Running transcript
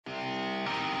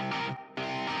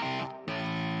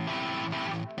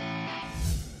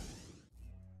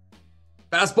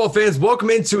Basketball fans, welcome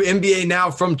into NBA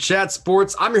Now from Chat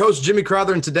Sports. I'm your host, Jimmy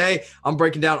Crowther, and today I'm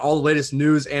breaking down all the latest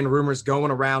news and rumors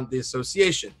going around the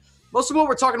association. Most of what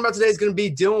we're talking about today is going to be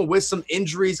dealing with some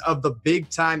injuries of the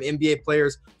big-time NBA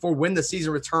players for when the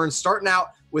season returns, starting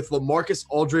out with LaMarcus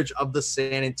Aldridge of the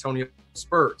San Antonio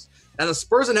Spurs. Now, the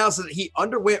Spurs announced that he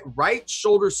underwent right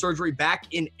shoulder surgery back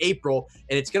in April,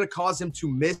 and it's going to cause him to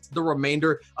miss the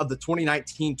remainder of the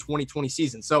 2019-2020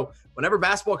 season. So whenever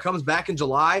basketball comes back in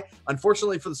July,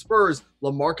 unfortunately for the Spurs,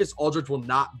 LaMarcus Aldridge will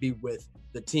not be with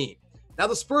the team. Now,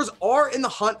 the Spurs are in the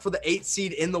hunt for the 8th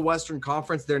seed in the Western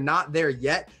Conference. They're not there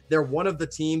yet. They're one of the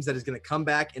teams that is going to come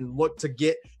back and look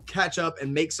to catch up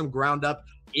and make some ground up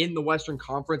in the Western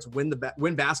Conference when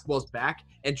basketball is back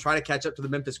and try to catch up to the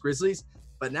Memphis Grizzlies.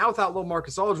 But now without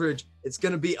LaMarcus Aldridge, it's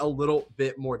going to be a little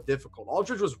bit more difficult.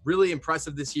 Aldridge was really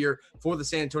impressive this year for the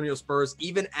San Antonio Spurs,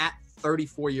 even at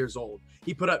 34 years old.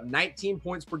 He put up 19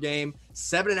 points per game,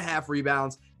 7.5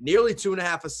 rebounds, nearly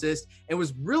 2.5 assists, and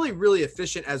was really, really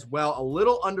efficient as well, a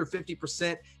little under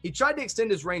 50%. He tried to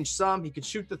extend his range some. He could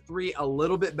shoot the three a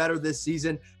little bit better this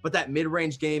season, but that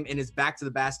mid-range game and his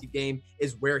back-to-the-basket game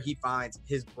is where he finds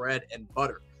his bread and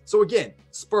butter. So again,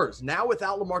 Spurs, now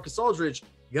without LaMarcus Aldridge,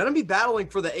 you're going to be battling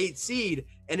for the 8th seed,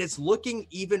 and it's looking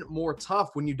even more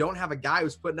tough when you don't have a guy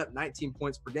who's putting up 19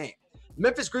 points per game. The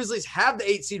Memphis Grizzlies have the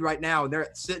 8th seed right now, and they're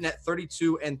sitting at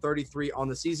 32-33 on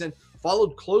the season,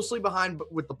 followed closely behind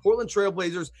with the Portland Trail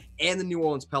Blazers and the New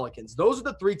Orleans Pelicans. Those are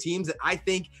the three teams that I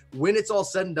think when it's all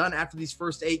said and done after these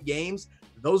first 8 games,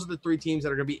 those are the three teams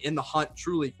that are going to be in the hunt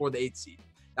truly for the 8th seed.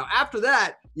 Now, after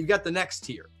that, you've got the next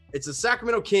tier. It's the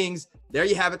Sacramento Kings. There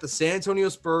you have it, the San Antonio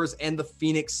Spurs and the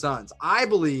Phoenix Suns. I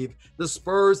believe the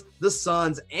Spurs, the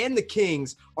Suns, and the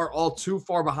Kings are all too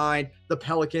far behind the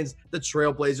Pelicans, the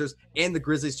Trailblazers, and the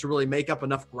Grizzlies to really make up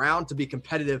enough ground to be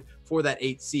competitive for that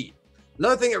 8th seed.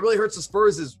 Another thing that really hurts the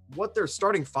Spurs is what their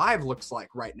starting five looks like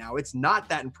right now. It's not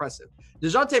that impressive.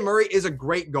 DeJounte Murray is a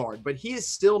great guard, but he is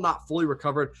still not fully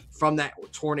recovered from that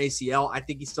torn ACL. I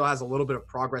think he still has a little bit of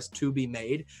progress to be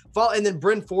made. And then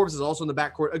Bryn Forbes is also in the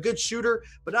backcourt, a good shooter,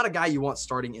 but not a guy you want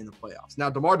starting in the playoffs.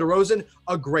 Now, DeMar DeRozan,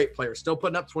 a great player, still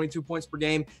putting up 22 points per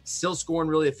game, still scoring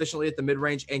really efficiently at the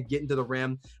mid-range and getting to the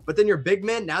rim. But then your big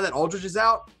men, now that Aldridge is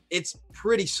out, it's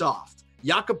pretty soft.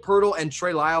 Jakob Poeltl and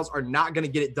Trey Lyles are not going to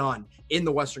get it done in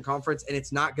the Western Conference, and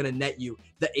it's not going to net you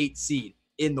the 8th seed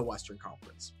in the Western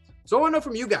Conference. So I want to know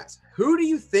from you guys, who do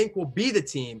you think will be the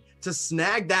team to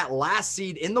snag that last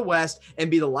seed in the West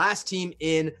and be the last team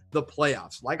in the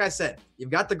playoffs? Like I said, you've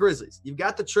got the Grizzlies, you've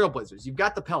got the Trailblazers, you've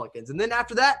got the Pelicans, and then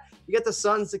after that, you got the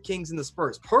Suns, the Kings, and the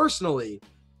Spurs. Personally,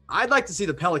 I'd like to see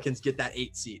the Pelicans get that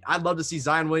 8th seed. I'd love to see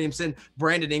Zion Williamson,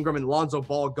 Brandon Ingram, and Lonzo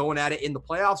Ball going at it in the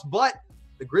playoffs, but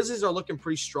the Grizzlies are looking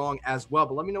pretty strong as well.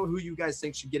 But let me know who you guys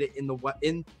think should get it in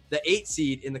the 8th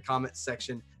seed in the comment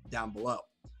section down below.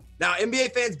 Now,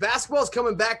 NBA fans, basketball is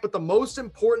coming back, but the most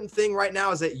important thing right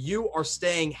now is that you are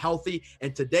staying healthy.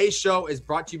 And today's show is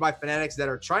brought to you by Fanatics that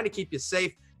are trying to keep you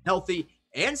safe, healthy,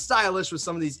 and stylish with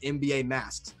some of these NBA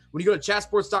masks. When you go to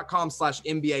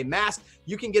chatsports.com/NBA mask,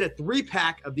 you can get a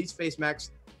 3-pack of these face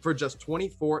masks for just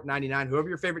 $24.99. Whoever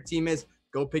your favorite team is,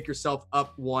 go pick yourself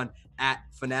up one at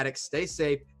Fanatics. Stay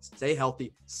safe, stay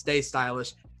healthy, stay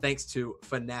stylish. Thanks to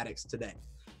Fanatics today.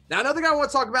 Now, another guy I want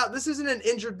to talk about, this is an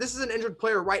injured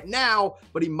player right now,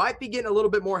 but he might be getting a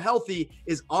little bit more healthy,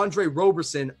 is Andre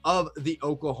Roberson of the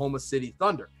Oklahoma City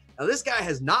Thunder. Now, this guy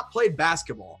has not played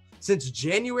basketball since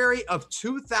January of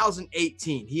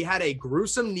 2018. He had a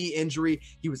gruesome knee injury.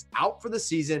 He was out for the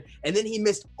season, and then he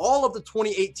missed all of the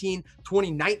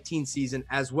 2018-2019 season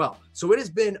as well. So it has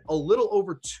been a little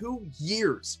over 2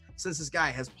 years since this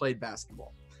guy has played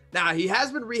basketball. Now, he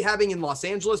has been rehabbing in Los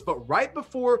Angeles, but right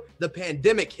before the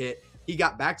pandemic hit, he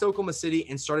got back to Oklahoma City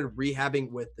and started rehabbing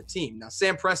with the team. Now,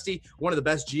 Sam Presti, one of the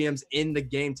best GMs in the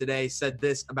game today, said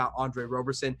this about Andre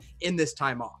Roberson in this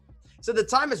time off. So the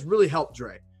time has really helped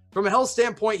Dre. From a health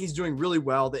standpoint, he's doing really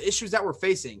well. The issues that we're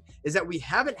facing is that we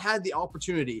haven't had the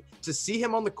opportunity to see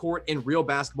him on the court in real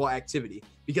basketball activity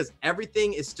because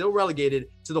everything is still relegated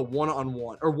to the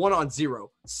one-on-one or one-on-zero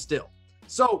still.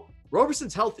 So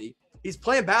Roberson's healthy. He's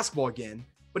playing basketball again,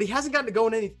 but he hasn't gotten to go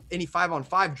in any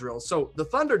 5-on-5 drills. So the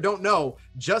Thunder don't know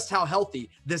just how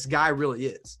healthy this guy really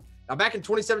is. Now, back in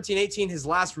 2017-18, his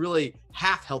last really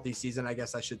half-healthy season, I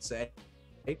guess I should say,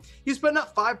 he was putting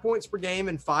up 5 points per game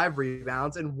and 5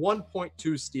 rebounds and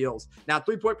 1.2 steals. Now,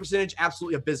 three-point percentage,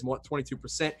 absolutely abysmal at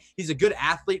 22%. He's a good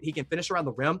athlete. He can finish around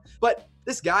the rim. But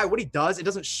this guy, what he does, it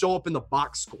doesn't show up in the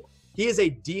box score. He is a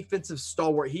defensive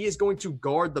stalwart. He is going to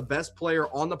guard the best player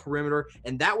on the perimeter,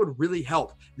 and that would really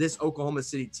help this Oklahoma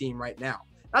City team right now.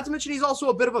 Not to mention he's also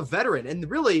a bit of a veteran, and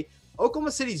really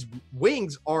Oklahoma City's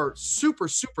wings are super,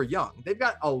 super young. They've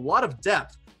got a lot of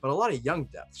depth, but a lot of young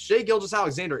depth. Shai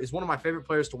Gilgeous-Alexander is one of my favorite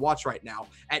players to watch right now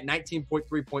at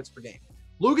 19.3 points per game.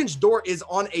 Luguentz Dort is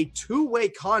on a two-way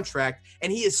contract,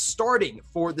 and he is starting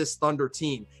for this Thunder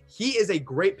team. He is a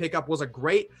great pickup, was a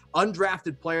great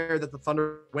undrafted player that the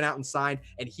Thunder went out and signed,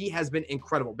 and he has been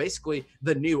incredible. Basically,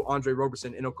 the new Andre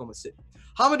Roberson in Oklahoma City.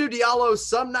 Hamidou Diallo,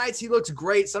 some nights he looks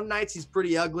great, some nights he's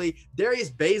pretty ugly.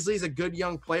 Darius Bazley is a good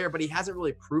young player, but he hasn't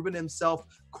really proven himself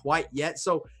quite yet.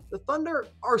 So the Thunder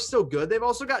are still good. They've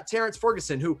also got Terrence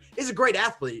Ferguson, who is a great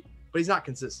athlete, but he's not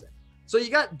consistent. So you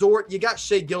got Dort, you got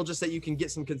Shai Gilgeous that you can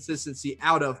get some consistency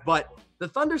out of, but the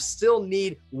Thunder still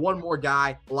need one more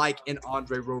guy like an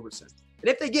Andre Roberson. And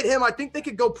if they get him, I think they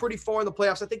could go pretty far in the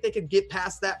playoffs. I think they could get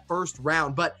past that first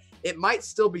round, but it might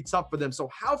still be tough for them. So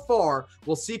how far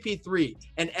will CP3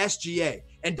 and SGA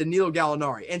and Danilo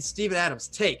Gallinari and Steven Adams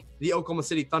take the Oklahoma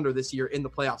City Thunder this year in the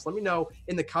playoffs? Let me know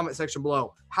in the comment section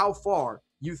below how far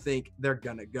you think they're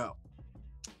going to go.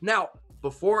 Now,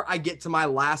 before I get to my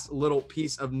last little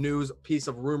piece of news, piece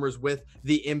of rumors with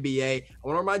the NBA, I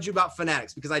want to remind you about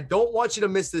Fanatics because I don't want you to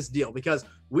miss this deal because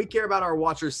we care about our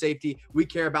watchers' safety. We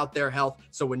care about their health.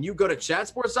 So when you go to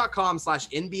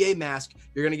chatsports.com/NBA mask,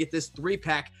 you're going to get this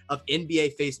 3-pack of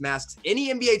NBA face masks.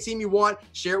 Any NBA team you want,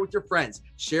 share it with your friends,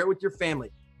 share it with your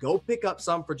family. Go pick up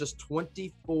some for just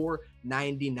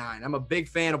 $24.99. I'm a big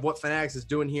fan of what Fanatics is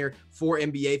doing here for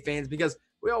NBA fans because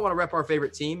we all want to rep our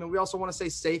favorite team, and we also want to stay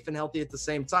safe and healthy at the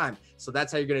same time. So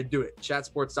that's how you're going to do it.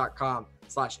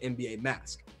 Chatsports.com/NBA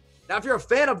mask. Now, if you're a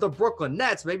fan of the Brooklyn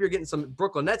Nets, maybe you're getting some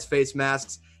Brooklyn Nets face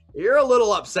masks, you're a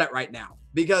little upset right now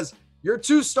because your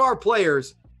two star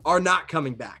players are not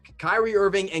coming back. Kyrie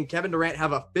Irving and Kevin Durant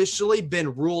have officially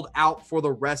been ruled out for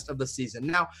the rest of the season.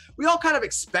 Now, we all kind of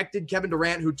expected Kevin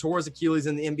Durant, who tore his Achilles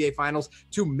in the NBA Finals,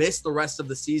 to miss the rest of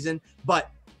the season, but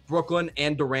Brooklyn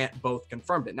and Durant both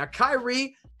confirmed it. Now,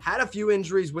 Kyrie had a few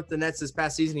injuries with the Nets this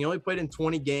past season. He only played in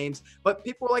 20 games, but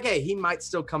people were like, hey, he might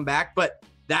still come back, but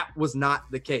that was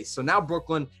not the case. So now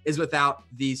Brooklyn is without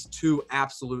these two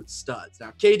absolute studs.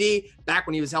 Now, KD, back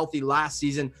when he was healthy last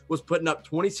season, was putting up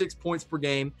 26 points per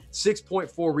game,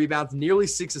 6.4 rebounds, nearly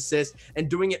 6 assists, and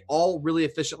doing it all really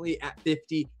efficiently at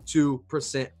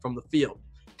 52% from the field.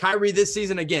 Kyrie this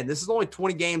season, again, this is only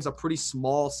 20 games, a pretty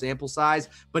small sample size,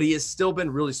 but he has still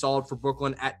been really solid for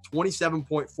Brooklyn at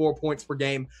 27.4 points per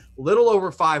game, little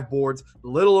over 5 boards,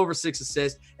 little over 6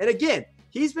 assists. And again,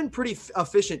 he's been pretty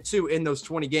efficient too in those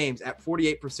 20 games at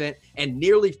 48% and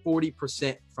nearly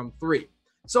 40% from 3.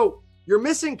 So you're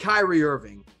missing Kyrie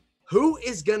Irving. Who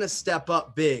is going to step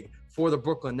up big for the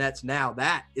Brooklyn Nets now?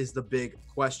 That is the big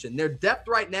question. Their depth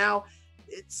right now,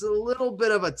 it's a little bit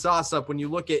of a toss-up when you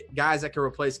look at guys that can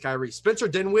replace Kyrie. Spencer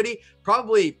Dinwiddie,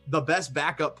 probably the best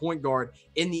backup point guard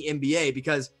in the NBA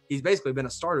because he's basically been a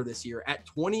starter this year at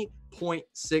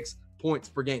 20.6 points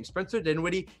per game. Spencer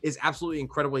Dinwiddie is absolutely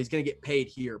incredible. He's going to get paid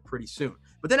here pretty soon.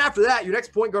 But then after that, your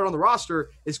next point guard on the roster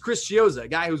is Chris Chiozza, a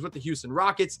guy who's with the Houston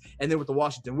Rockets and then with the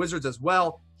Washington Wizards as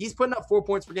well. He's putting up 4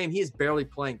 points per game. He is barely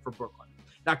playing for Brooklyn.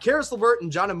 Now, Caris LeVert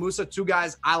and John Musa, two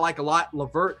guys I like a lot.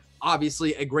 LeVert,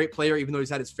 obviously a great player, even though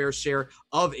he's had his fair share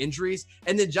of injuries.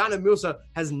 And then John Musa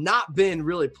has not been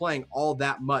really playing all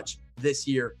that much this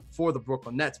year for the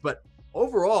Brooklyn Nets. But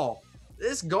overall,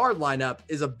 this guard lineup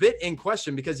is a bit in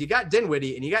question because you got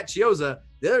Dinwiddie and you got Chiozza.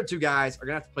 The other two guys are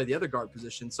going to have to play the other guard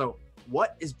position. So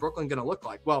what is Brooklyn going to look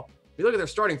like? Well, if you look at their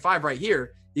starting 5 right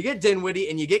here, you get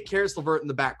Dinwiddie and you get Caris LeVert in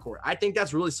the backcourt. I think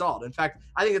that's really solid. In fact,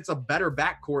 I think it's a better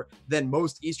backcourt than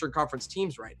most Eastern Conference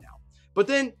teams right now. But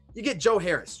then you get Joe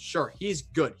Harris. Sure, he's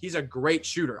good. He's a great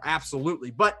shooter,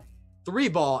 absolutely. But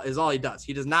 3-ball is all he does.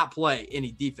 He does not play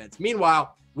any defense.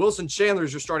 Meanwhile, Wilson Chandler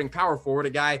is your starting power forward, a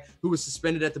guy who was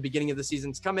suspended at the beginning of the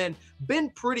season. He's come in, been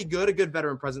pretty good, a good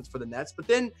veteran presence for the Nets. But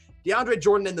then DeAndre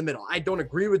Jordan in the middle. I don't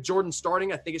agree with Jordan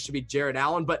starting. I think it should be Jared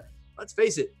Allen. But let's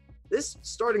face it, this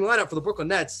starting lineup for the Brooklyn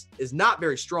Nets is not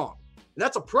very strong. And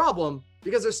that's a problem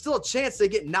because there's still a chance they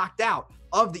get knocked out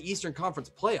of the Eastern Conference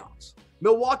playoffs.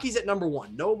 Milwaukee's at number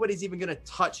 1. Nobody's even going to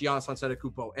touch Giannis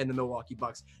Antetokounmpo and the Milwaukee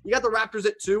Bucks. You got the Raptors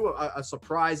at 2, a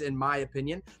surprise in my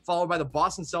opinion, followed by the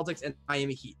Boston Celtics and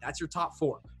Miami Heat. That's your top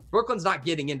 4. Brooklyn's not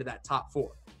getting into that top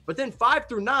 4. But then 5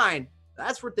 through 9,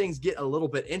 that's where things get a little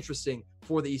bit interesting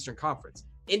for the Eastern Conference.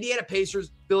 Indiana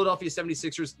Pacers, Philadelphia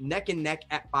 76ers, neck and neck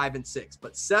at 5 and 6.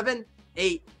 But 7,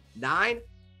 8, 9,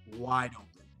 wide open.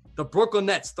 The Brooklyn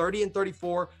Nets, 30 and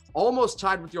 34, almost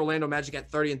tied with the Orlando Magic at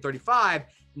 30 and 35.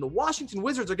 And the Washington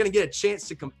Wizards are going to get a chance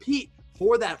to compete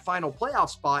for that final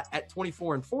playoff spot at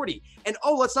 24 and 40. And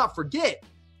oh, let's not forget,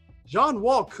 John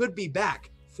Wall could be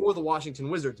back for the Washington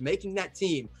Wizards, making that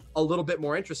team a little bit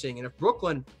more interesting. And if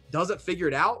Brooklyn doesn't figure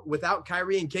it out without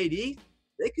Kyrie and KD,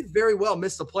 they could very well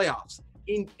miss the playoffs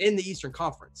in the Eastern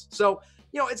Conference. So,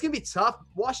 it's going to be tough.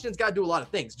 Washington's got to do a lot of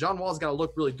things. John Wall's got to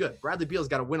look really good. Bradley Beal's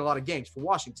got to win a lot of games for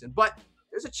Washington, but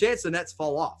there's a chance the Nets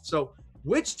fall off. So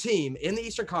which team in the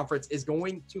Eastern Conference is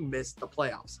going to miss the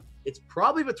playoffs? It's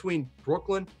probably between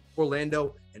Brooklyn,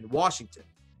 Orlando, and Washington.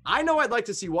 I know I'd like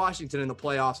to see Washington in the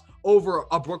playoffs over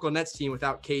a Brooklyn Nets team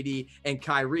without KD and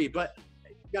Kyrie, but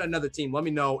if you got another team, let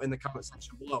me know in the comment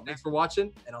section below. Thanks for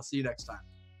watching, and I'll see you next time.